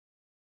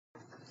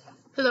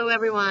Hello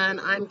everyone,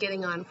 I'm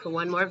getting on for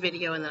one more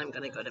video and then I'm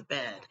going to go to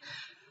bed.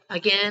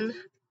 Again,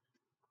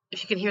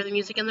 if you can hear the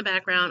music in the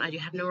background, I do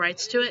have no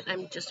rights to it.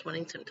 I'm just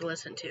wanting to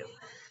listen to.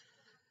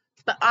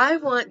 But I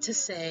want to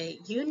say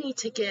you need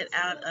to get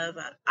out of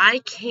a I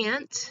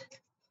can't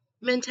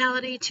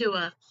mentality to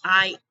a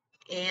I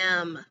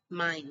am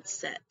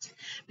mindset.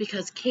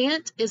 Because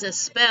can't is a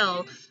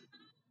spell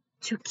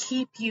to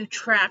keep you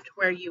trapped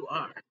where you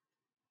are.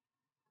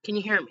 Can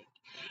you hear me?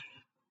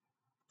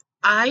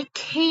 I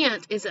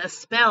can't is a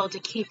spell to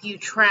keep you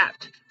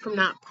trapped from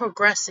not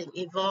progressing,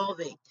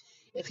 evolving.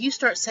 If you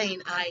start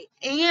saying, I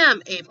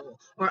am able,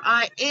 or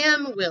I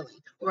am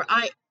willing, or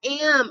I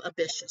am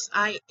ambitious,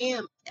 I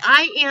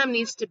am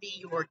needs to be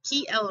your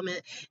key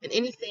element in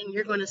anything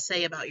you're going to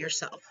say about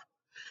yourself.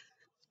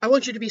 I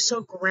want you to be so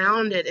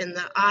grounded in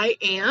the I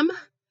am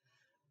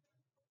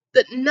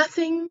that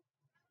nothing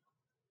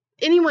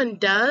anyone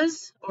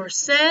does or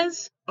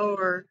says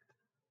or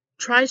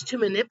tries to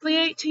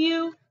manipulate to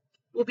you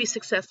will be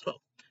successful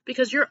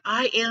because your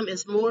I am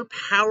is more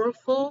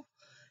powerful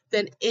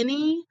than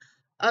any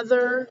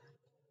other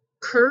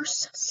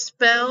curse,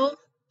 spell.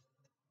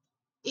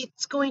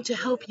 It's going to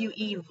help you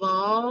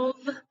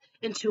evolve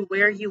into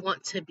where you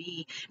want to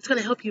be. It's going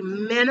to help you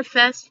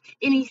manifest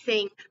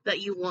anything that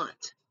you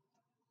want.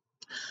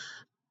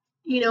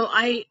 You know,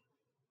 I,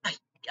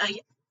 I,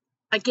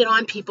 I get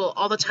on people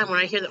all the time when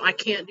I hear them, I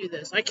can't do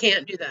this, I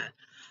can't do that,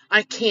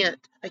 I can't.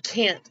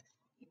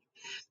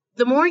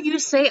 The more you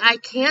say I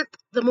can't,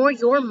 the more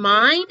your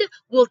mind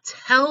will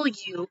tell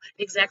you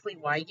exactly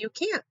why you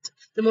can't.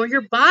 The more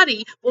your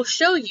body will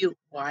show you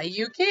why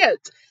you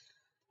can't.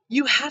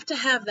 You have to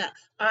have that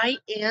I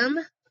am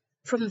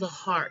from the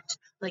heart.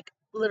 Like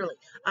literally,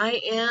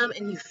 I am,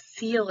 and you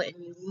feel it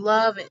and you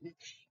love it and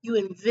you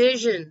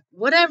envision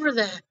whatever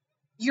that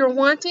you're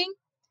wanting,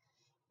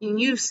 and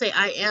you say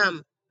I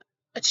am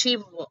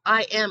achievable,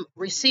 I am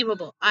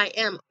receivable, I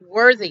am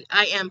worthy,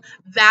 I am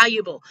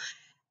valuable.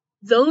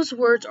 Those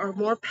words are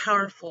more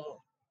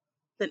powerful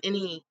than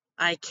any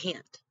I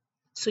can't.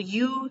 So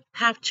you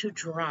have to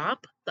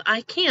drop the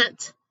I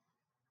can't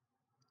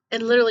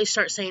and literally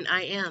start saying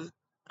I am.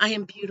 I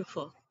am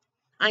beautiful.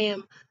 I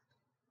am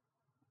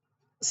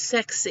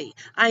sexy.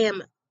 I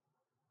am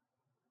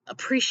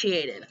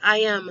appreciated. I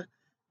am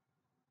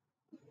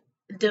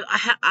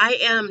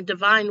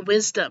divine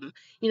wisdom.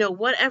 You know,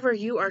 whatever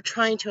you are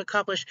trying to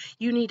accomplish,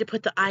 you need to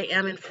put the I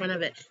am in front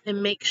of it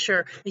and make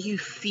sure that you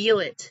feel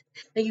it,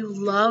 that you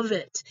love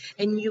it,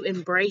 and you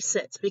embrace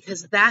it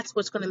because that's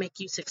what's going to make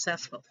you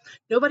successful.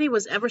 Nobody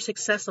was ever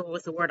successful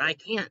with the word I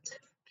can't.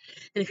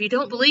 And if you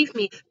don't believe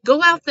me,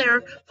 go out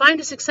there, find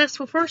a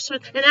successful person,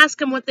 and ask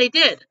them what they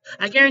did.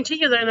 I guarantee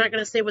you they're not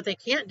going to say what they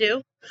can't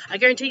do. I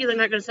guarantee you they're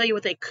not going to tell you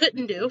what they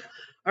couldn't do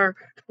or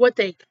what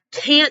they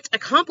can't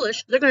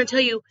accomplish. They're going to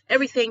tell you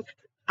everything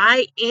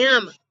I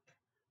am,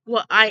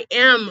 what I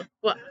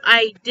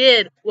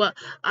did, what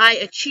I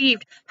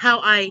achieved, how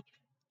I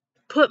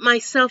put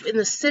myself in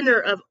the center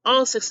of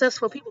all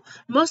successful people.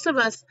 Most of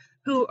us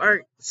who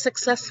are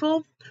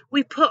successful,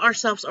 we put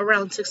ourselves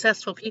around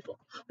successful people.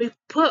 We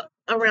put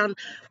around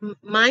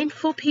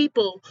mindful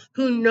people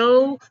who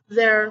know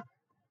their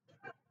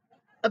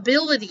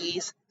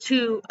abilities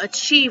to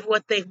achieve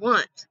what they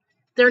want.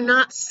 They're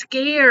not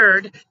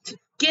scared to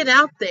get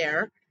out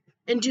there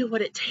and do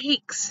what it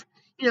takes.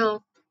 You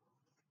know,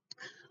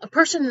 a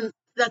person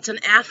that's an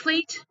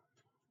athlete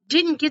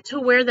didn't get to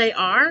where they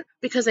are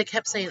because they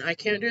kept saying, I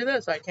can't do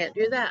this, I can't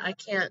do that, I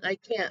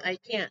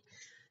can't.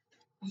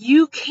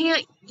 You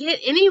can't get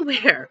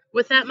anywhere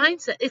with that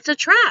mindset. It's a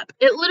trap.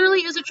 It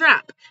literally is a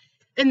trap.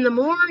 And the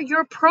more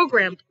you're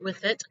programmed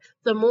with it,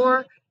 the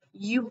more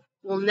you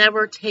will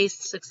never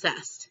taste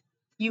success.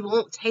 You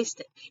won't taste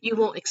it. You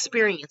won't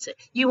experience it.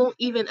 You won't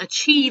even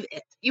achieve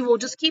it. You will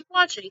just keep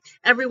watching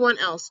everyone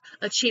else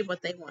achieve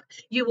what they want.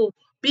 You will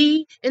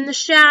be in the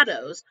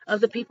shadows of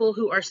the people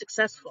who are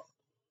successful.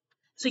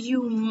 So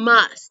you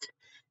must,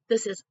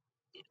 this is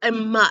a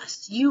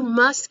must. You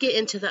must get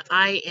into the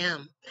I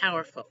am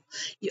powerful.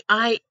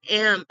 I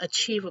am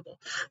achievable.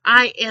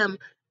 I am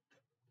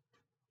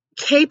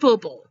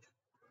capable.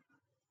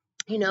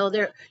 You know,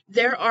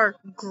 there are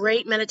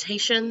great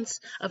meditations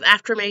of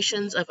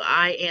affirmations of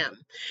I am.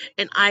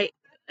 And I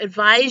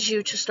advise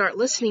you to start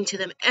listening to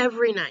them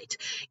every night.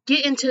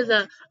 Get into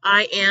the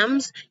I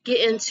ams,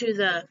 get into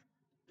the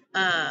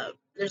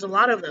there's a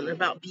lot of them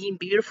about being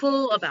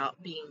beautiful,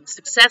 about being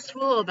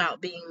successful, about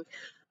being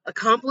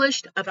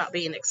accomplished, about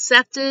being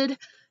accepted.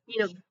 You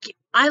know,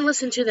 I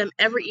listen to them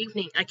every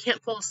evening. I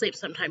can't fall asleep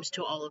sometimes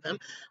to all of them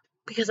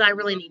because I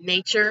really need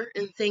nature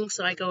and things,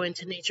 so I go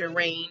into nature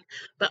rain.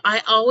 But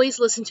I always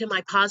listen to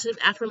my positive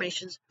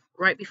affirmations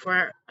right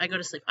before I go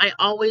to sleep. I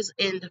always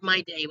end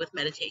my day with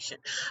meditation.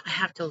 I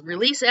have to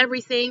release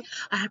everything.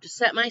 I have to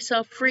set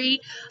myself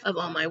free of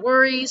all my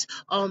worries,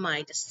 all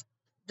my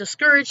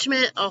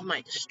discouragement, all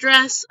my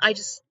distress. I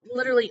just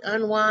literally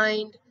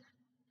unwind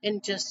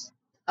and just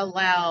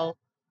allow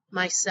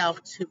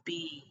myself to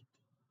be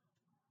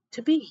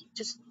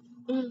just.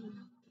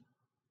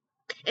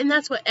 And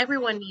that's what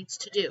everyone needs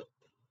to do.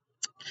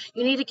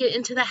 You need to get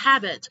into the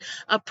habit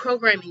of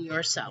programming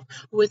yourself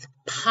with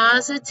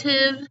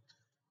positive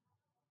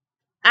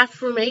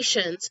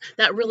affirmations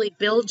that really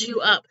build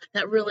you up,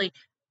 that really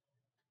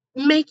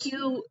make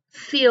you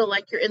feel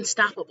like you're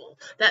unstoppable,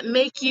 that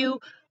make you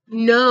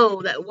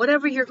know that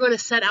whatever you're going to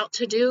set out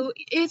to do,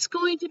 it's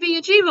going to be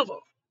achievable.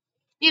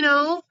 You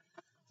know,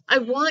 I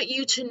want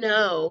you to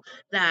know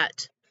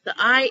that the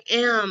I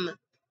am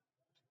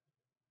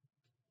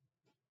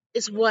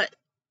is what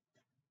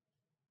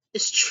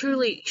is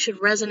truly should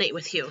resonate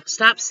with you.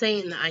 Stop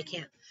saying that I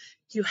can't.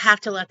 You have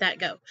to let that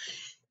go.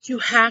 You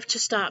have to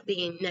stop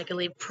being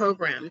negatively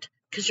programmed,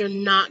 because you're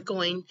not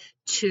going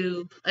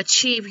to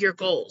achieve your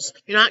goals.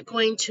 You're not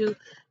going to,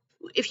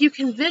 if you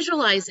can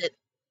visualize it,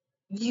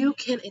 you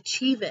can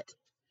achieve it.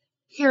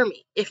 Hear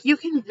me. If you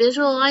can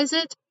visualize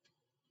it,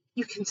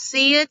 you can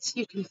see it,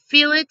 you can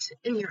feel it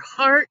in your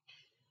heart,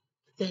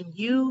 then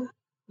you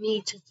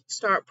need to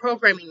start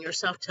programming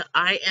yourself to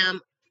I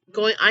am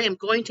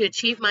going to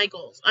achieve my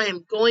goals. I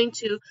am going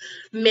to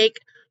make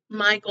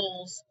my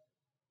goals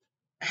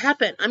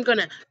happen. I'm going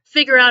to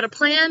figure out a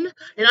plan,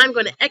 and I'm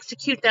going to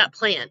execute that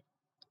plan.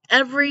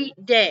 Every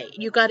day,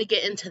 you got to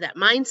get into that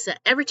mindset.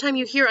 Every time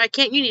you hear I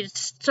can't, you need to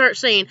start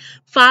saying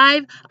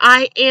 5,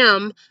 I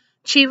am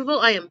achievable,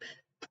 I am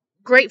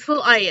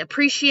grateful, I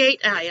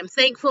appreciate, I am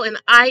thankful, and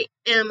I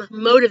am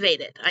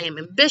motivated. I am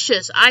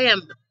ambitious, I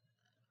am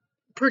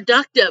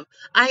productive,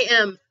 I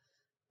am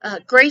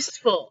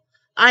graceful,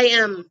 I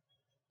am,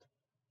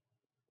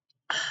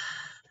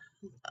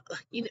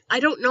 I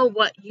don't know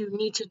what you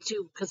need to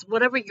do, because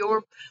whatever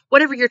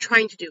you're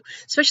trying to do,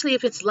 especially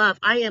if it's love,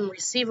 I am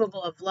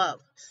receivable of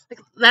love. Like,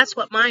 that's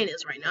what mine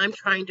is right now. I'm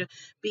trying to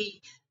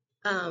be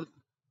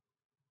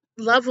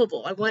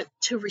lovable. I want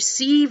to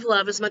receive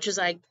love as much as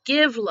I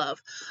give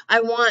love.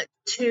 I want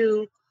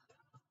to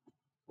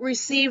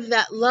receive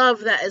that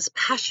love that is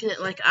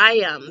passionate like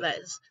I am, that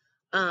is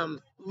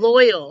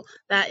loyal,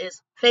 that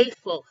is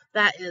faithful,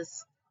 that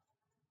is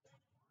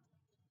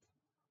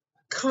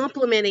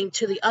complimenting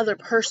to the other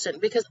person,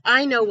 because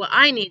I know what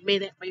I need may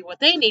not be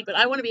what they need, but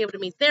I want to be able to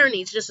meet their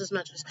needs just as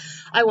much as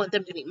I want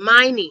them to meet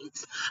my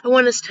needs. I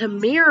want us to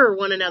mirror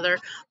one another,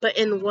 but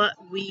in what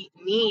we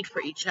need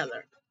for each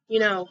other. You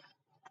know,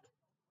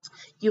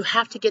 you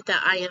have to get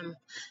that I am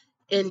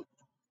and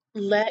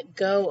let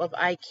go of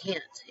I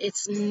can't.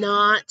 It's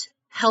not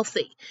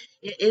healthy.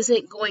 It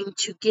isn't going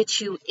to get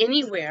you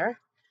anywhere.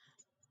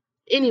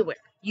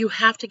 You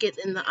have to get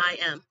in the I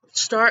am.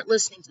 Start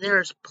listening.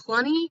 There's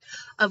plenty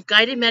of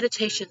guided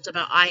meditations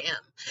about I am,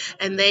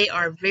 and they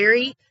are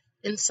very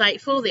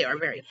insightful. They are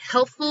very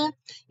helpful.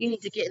 You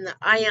need to get in the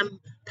I am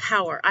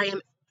power.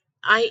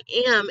 I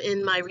am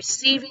in my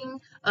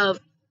receiving of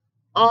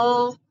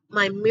all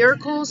my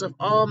miracles, of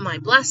all my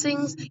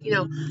blessings. You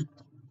know,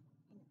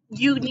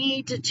 you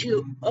need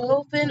to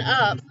open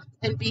up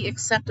and be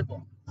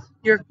acceptable.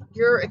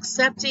 You're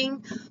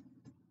accepting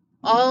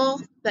all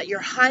that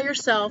your higher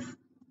self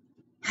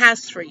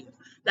has for you.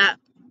 That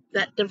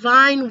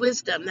divine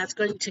wisdom that's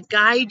going to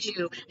guide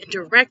you and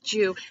direct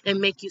you and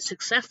make you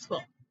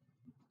successful.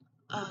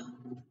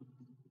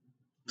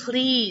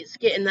 Please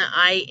get in the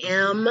I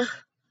am.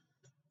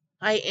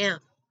 I am.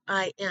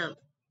 I am.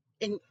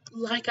 And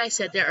like I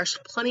said, there are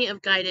plenty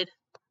of guided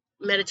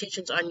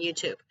meditations on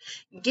YouTube.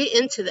 Get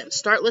into them.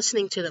 Start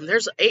listening to them.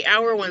 There's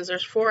 8-hour ones.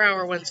 There's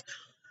 4-hour ones.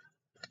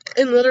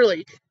 And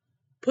literally,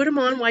 put them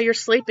on while you're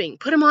sleeping.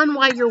 Put them on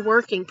while you're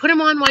working. Put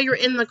them on while you're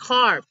in the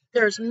car.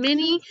 There's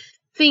many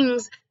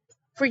things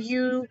for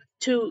you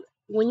to,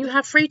 when you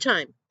have free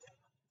time.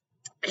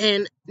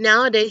 And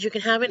nowadays, you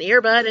can have an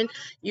earbud and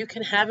you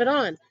can have it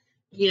on.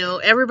 You know,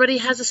 everybody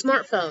has a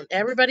smartphone.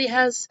 Everybody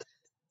has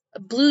a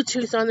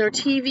Bluetooth on their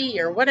TV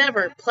or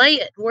whatever. Play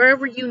it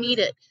wherever you need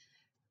it.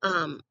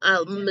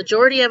 A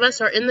majority of us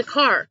are in the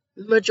car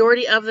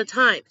majority of the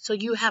time. So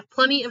you have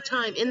plenty of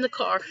time in the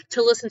car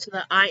to listen to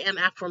the I am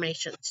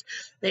affirmations.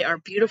 They are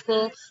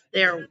beautiful.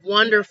 They are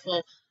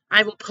wonderful.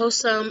 I will post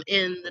some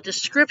in the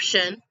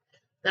description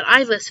that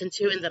I listen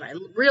to and that I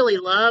really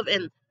love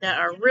and that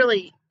are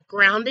really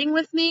grounding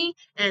with me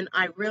and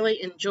I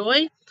really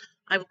enjoy.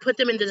 I will put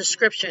them in the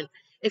description.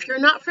 If you're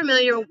not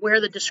familiar where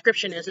the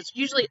description is, it's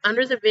usually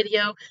under the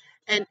video,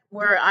 and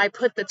where I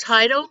put the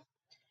title,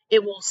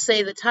 it will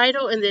say the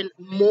title and then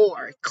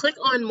more. Click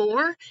on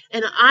more,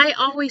 and I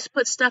always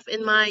put stuff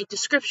in my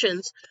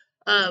descriptions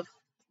of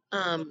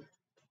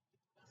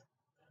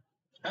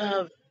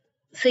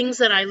things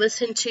that I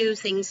listen to,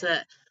 things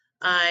that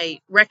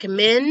I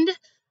recommend,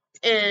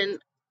 and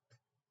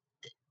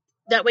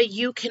that way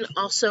you can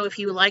also, if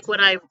you like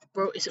what I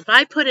wrote, if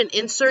I put an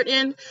insert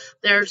in,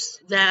 there's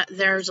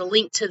a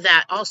link to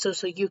that also,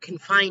 so you can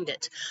find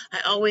it.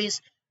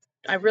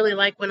 I really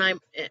like when I'm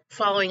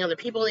following other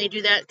people and they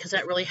do that, because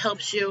that really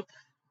helps you.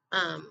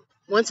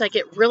 Once I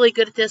get really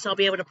good at this, I'll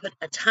be able to put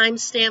a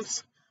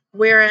timestamps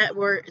where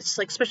it's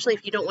like, especially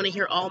if you don't want to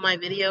hear all my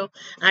video,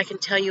 I can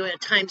tell you a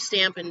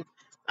timestamp, and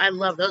I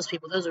love those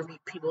people. Those are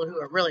people who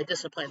are really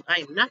disciplined. I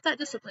am not that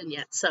disciplined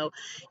yet, so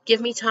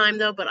give me time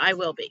though, but I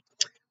will be.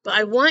 But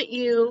I want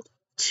you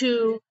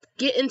to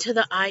get into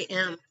the I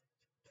am.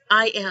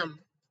 I am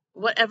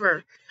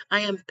whatever.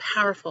 I am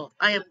powerful.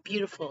 I am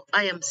beautiful.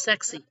 I am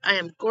sexy. I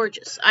am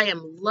gorgeous. I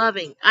am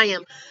loving.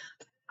 I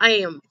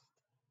am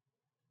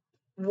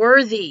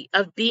worthy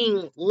of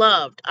being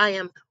loved. I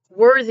am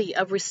worthy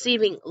of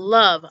receiving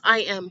love.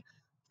 I am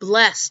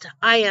blessed.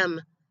 I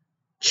am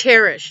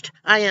cherished.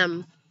 I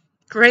am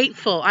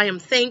grateful. I am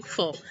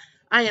thankful.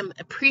 I am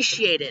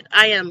appreciated.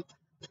 I am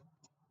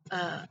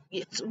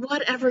it's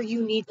whatever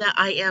you need that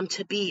I am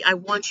to be. I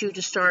want you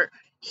to start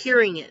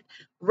hearing it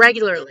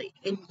regularly,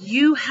 and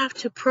you have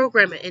to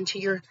program it into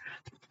your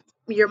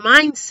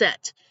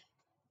mindset.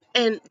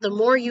 And the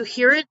more you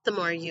hear it, the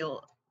more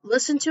you'll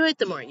listen to it,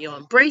 the more you'll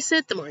embrace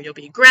it, the more you'll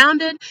be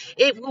grounded.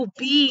 It will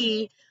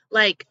be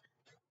like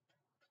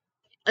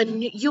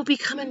you'll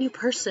become a new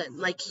person.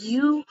 Like,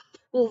 you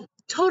will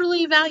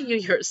totally value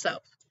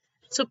yourself.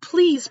 So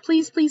please,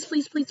 please, please,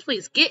 please, please,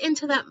 please get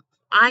into that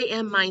I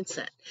am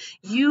mindset.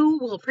 You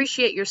will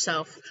appreciate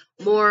yourself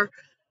more,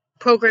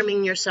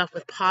 programming yourself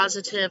with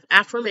positive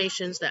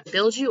affirmations that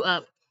build you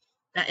up,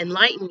 that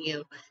enlighten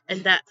you,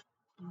 and that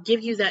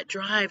give you that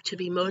drive to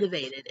be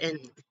motivated and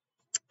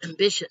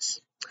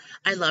ambitious.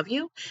 I love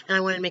you, and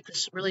I want to make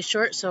this really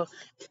short, so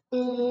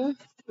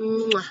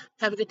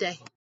have a good day.